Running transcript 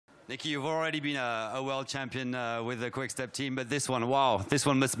Niki, you've already been a world champion with the Quick Step team, but this one, wow, this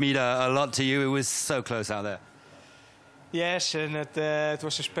one must mean a lot to you. It was so close out there. Yes, and it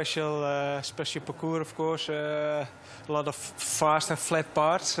was a special parcours, of course. A lot of fast and flat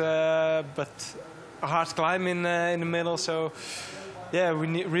parts, but a hard climb in the middle. So, yeah,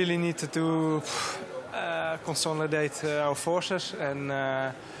 we really needed to consolidate our forces and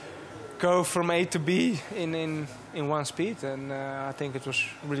go from A to B in one speed. And I think it was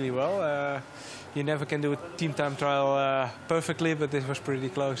really well. You never can do a team time trial perfectly, but this was pretty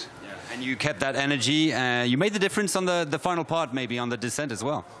close. Yeah. And you kept that energy. You made the difference on the final part, maybe on the descent as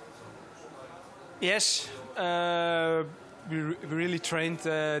well. Yes, we really trained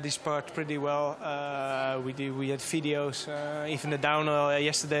this part pretty well. We had videos, even the downhill.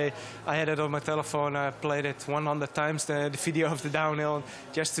 Yesterday, I had it on my telephone. I played it 100 times, the video of the downhill,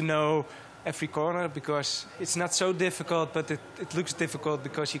 just to know every corner, because it's not so difficult, but it looks difficult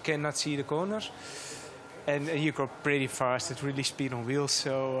because you cannot see the corners. And you go pretty fast. It's really speed on wheels,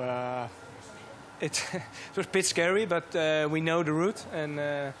 so it was a bit scary, but we know the route, and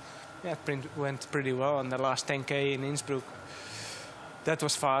yeah, it went pretty well. On the last 10K in Innsbruck, that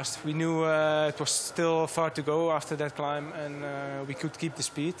was fast. We knew it was still far to go after that climb, and we could keep the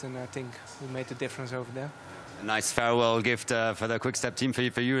speed, and I think we made the difference over there. A nice farewell gift for the Quick Step team,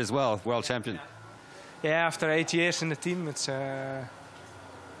 for you as well, world champion. Yeah, after 8 years in the team, it's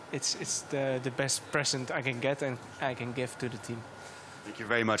the best present I can get and I can give to the team. Thank you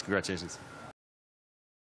very much. Congratulations.